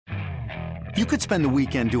You could spend the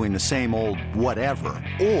weekend doing the same old whatever,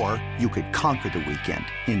 or you could conquer the weekend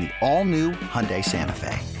in the all-new Hyundai Santa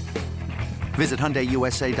Fe. Visit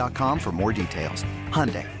HyundaiUSA.com for more details.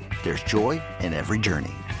 Hyundai, there's joy in every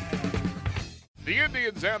journey. The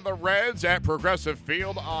Indians and the Reds at Progressive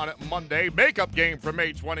Field on Monday. Makeup game for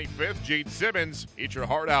May 25th. Gene Simmons, eat your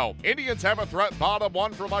heart out. Indians have a threat, bottom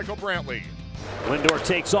one for Michael Brantley. Lindor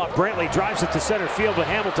takes off. Brantley drives it to center field, but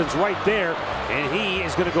Hamilton's right there, and he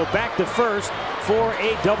is going to go back to first for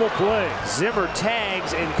a double play. Zimmer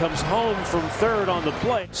tags and comes home from third on the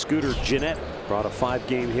play. Scooter Gennett brought a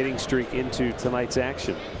 5-game hitting streak into tonight's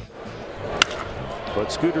action.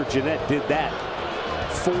 But Scooter Gennett did that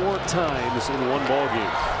 4 times in one ball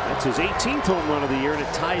game. That's his 18th home run of the year, and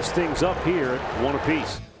it ties things up here at 1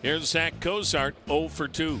 apiece. Here's Zach Cozart, 0 for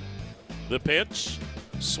 2. The pitch.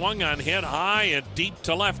 Swung on, hit high and deep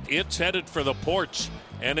to left. It's headed for the porch,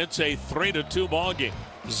 and it's a 3-2 ball game.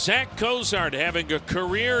 Zach Cozart having a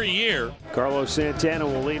career year. Carlos Santana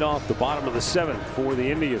will lead off the bottom of the 7th for the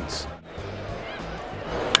Indians.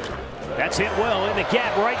 That's hit well in the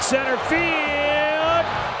gap, right center field.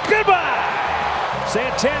 Goodbye!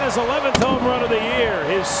 Santana's 11th home run of the year,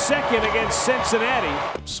 his 2nd against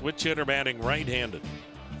Cincinnati. Switch hitter batting right-handed.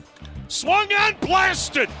 Swung on,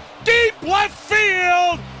 blasted, deep left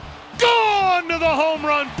field, gone to the home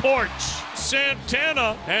run porch.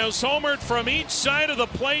 Santana has homered from each side of the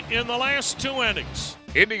plate in the last 2 innings.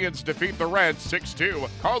 Indians defeat the Reds 6-2.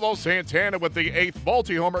 Carlos Santana with the 8th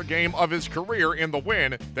multi-homer game of his career in the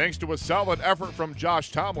win, thanks to a solid effort from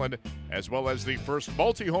Josh Tomlin, as well as the first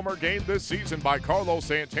multi-homer game this season by Carlos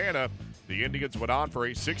Santana. The Indians went on for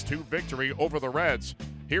a 6-2 victory over the Reds.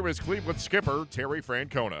 Here is Cleveland skipper Terry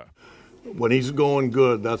Francona. When he's going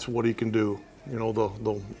good, that's what he can do. You know,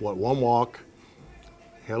 one walk,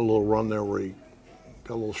 he had a little run there where he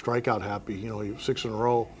got a little strikeout happy. You know, he was 6 in a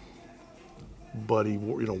row, but he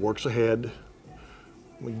works ahead.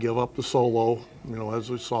 We give up the solo, you know,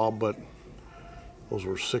 as we saw, but those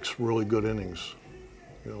were 6 really good innings.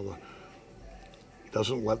 You know, he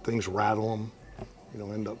doesn't let things rattle him. You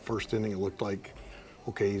know, end up first inning, it looked like,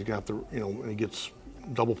 okay, he's got the, you know, and he gets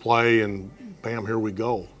double play and bam, here we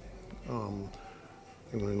go.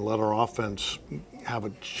 And then let our offense have a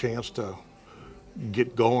chance to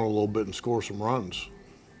get going a little bit and score some runs.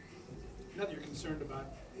 Now that you're concerned about,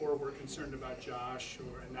 or we're concerned about Josh,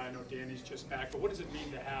 and I know Danny's just back, but what does it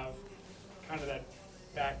mean to have kind of that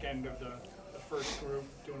back end of the first group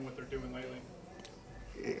doing what they're doing lately?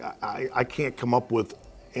 I can't come up with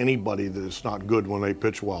anybody that is not good when they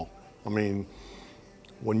pitch well. I mean,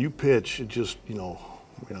 when you pitch, it just,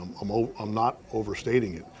 I'm not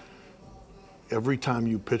overstating it. Every time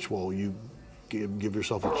you pitch well, you give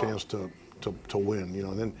yourself a chance to win. You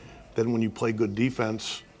know, and then when you play good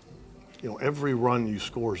defense, you know, every run you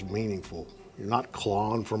score is meaningful. You're not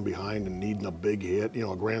clawing from behind and needing a big hit, you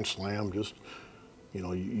know, a grand slam. Just, you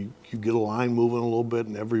know, you get a line moving a little bit,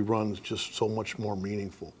 and every run is just so much more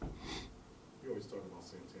meaningful. You always talk about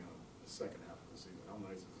Santana, the second half of the season. How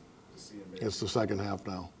nice is it to see him? It's the second half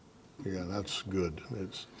now. Yeah, that's good.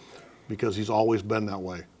 It's because he's always been that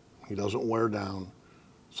way. He doesn't wear down.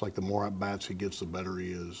 It's like the more at-bats he gets, the better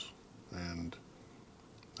he is. And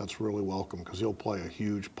that's really welcome because he'll play a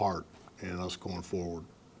huge part in us going forward.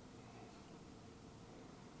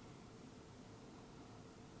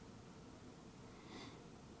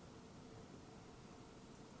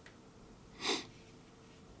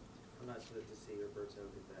 I'm not sure to see Roberto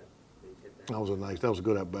get that big hit there. That was a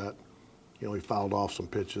good at-bat. You know, he fouled off some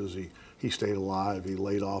pitches. He stayed alive. He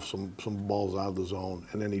laid off some balls out of the zone,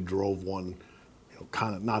 and then he drove one, you know,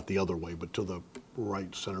 kind of not the other way, but to the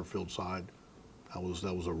right center field side. That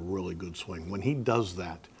was a really good swing. When he does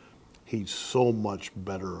that, he's so much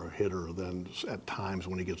better a hitter than at times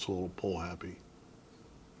when he gets a little pull happy.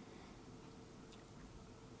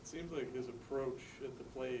 It seems like his approach at the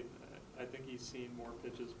plate, I think he's seen more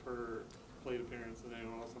pitches per plate appearance than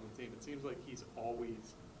anyone else on the team. It seems like he's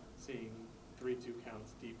always seeing 3-2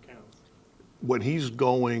 counts, deep counts. When he's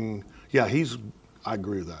going, yeah, I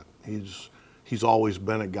agree with that. He's always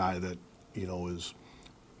been a guy that, you know,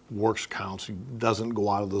 works counts. He doesn't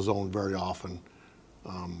go out of the zone very often.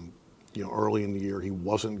 You know, early in the year, he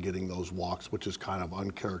wasn't getting those walks, which is kind of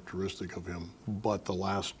uncharacteristic of him. But the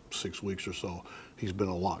last 6 weeks or so, he's been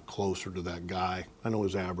a lot closer to that guy. I know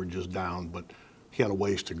his average is down, but he had a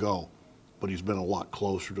ways to go. But he's been a lot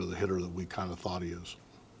closer to the hitter that we kind of thought he is.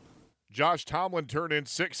 Josh Tomlin turned in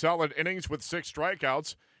 6 solid innings with 6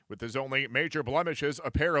 strikeouts, with his only major blemishes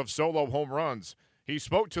a pair of solo home runs. He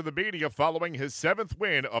spoke to the media following his 7th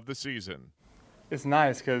win of the season. It's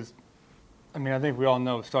nice because, I mean, I think we all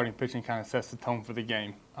know starting pitching kind of sets the tone for the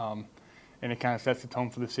game. and it kind of sets the tone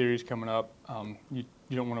for the series coming up. You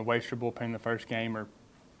don't want to waste your bullpen in the first game, or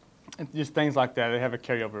just things like that. They have a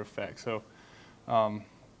carryover effect. So,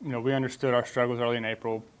 we understood our struggles early in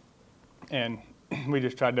April, and we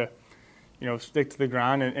just tried to, stick to the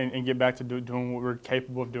grind and get back to doing what we're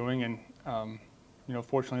capable of doing. And,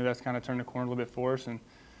 fortunately, that's kind of turned the corner a little bit for us. And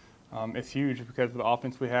it's huge because of the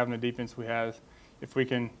offense we have and the defense we have. If we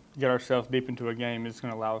can get ourselves deep into a game, it's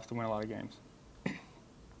going to allow us to win a lot of games. You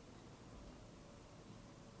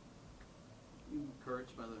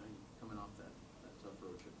encouraged by coming off that tough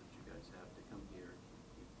road trip that you guys have to come here,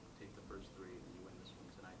 you take the first three, and you win this one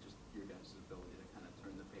tonight. Just your guys' ability to kind of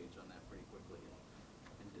turn the page on that pretty quickly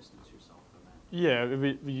and distance yourself from that. Yeah,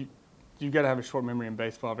 you've got to have a short memory in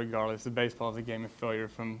baseball regardless. The baseball is a game of failure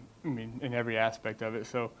in every aspect of it.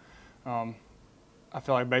 So I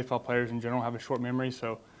feel like baseball players in general have a short memory,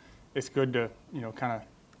 so it's good to, kind of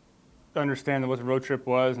understand what the road trip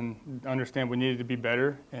was and understand we needed to be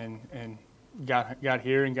better and got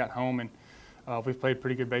here and got home, and we've played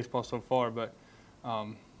pretty good baseball so far, but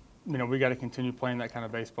we got to continue playing that kind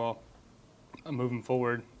of baseball moving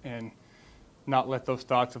forward and not let those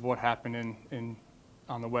thoughts of what happened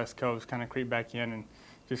on the West Coast kind of creep back in, and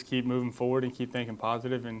just keep moving forward and keep thinking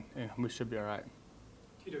positive, and we should be all right.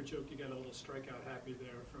 Tito joked you got a little strikeout happy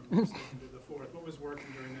there from second to the fourth. What was working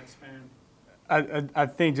during that span? I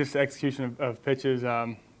think just the execution of pitches,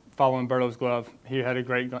 following Berto's glove. He had a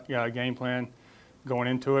great game plan going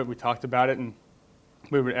into it. We talked about it, and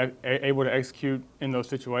we were able to execute in those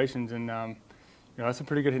situations. And that's a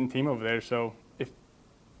pretty good hitting team over there. So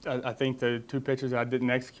I think the two pitches that I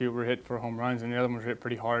didn't execute were hit for home runs, and the other ones were hit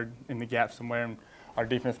pretty hard in the gap somewhere, and our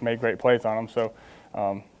defense made great plays on them. So,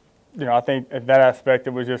 I think at that aspect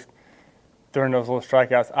it was just during those little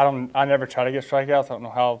strikeouts. I never try to get strikeouts. I don't know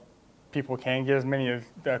how people can get as many as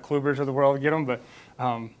the Klubers of the world get them, but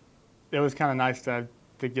it was kind of nice to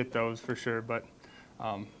get those for sure. But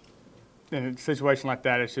in a situation like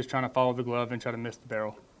that, it's just trying to follow the glove and try to miss the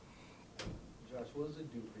barrel. Josh, what does it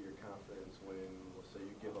do for your confidence when, let's say,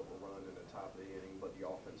 you give up a run in the top of the inning, but the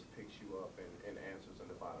offense picks you up and answers in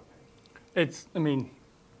the bottom half? It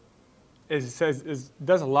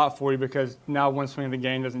does a lot for you because now one swing of the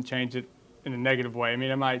game doesn't change it in a negative way. I mean,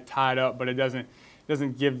 it might tie it up, but it doesn't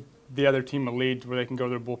give the other team a lead where they can go to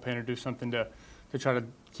their bullpen or do something to try to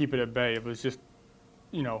keep it at bay. It was just,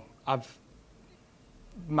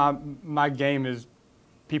 my game is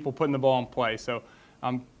people putting the ball in play. So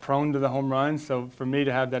I'm prone to the home runs. So for me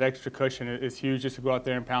to have that extra cushion is huge, just to go out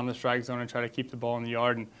there and pound the strike zone and try to keep the ball in the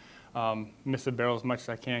yard and miss the barrel as much as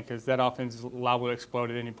I can, because that offense is liable to explode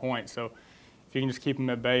at any point. So if you can just keep them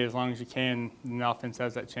at bay as long as you can, then the offense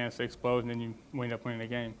has that chance to explode, and then you end up winning the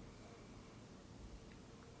game.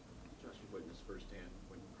 Josh, you witnessed firsthand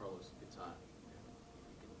when Carlos gets hot, and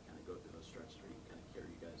you can kind of go through those stretches where you can kind of carry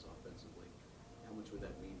you guys offensively. How much would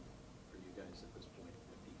that mean for you guys at this point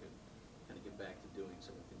if he could kind of get back to doing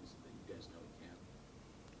some of the things that you guys know he can?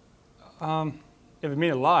 It would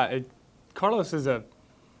mean a lot. Carlos is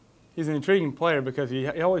he's an intriguing player because he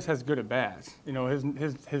always has good at bats.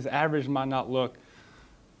 His average might not look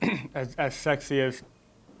as sexy as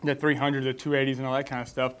the 300, the 280s, and all that kind of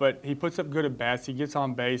stuff, but he puts up good at bats. He gets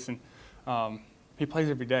on base, and he plays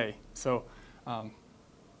every day. So,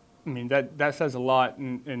 that says a lot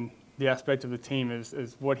in the aspect of the team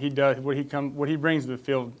is what he does, what he brings to the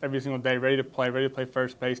field every single day, ready to play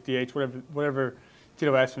first base, DH, whatever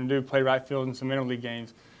Tito asks him to do, play right field in some interleague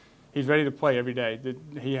games. He's ready to play every day.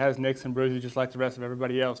 He has nicks and bruises just like the rest of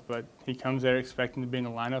everybody else, but he comes there expecting to be in the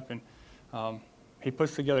lineup, and he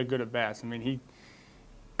puts together good at-bats.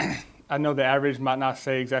 I know the average might not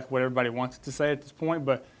say exactly what everybody wants it to say at this point,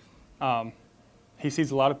 but he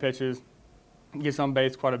sees a lot of pitches, gets on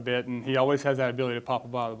base quite a bit, and he always has that ability to pop a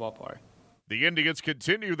ball out of the ballpark. The Indians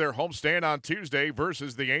continue their homestand on Tuesday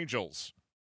versus the Angels.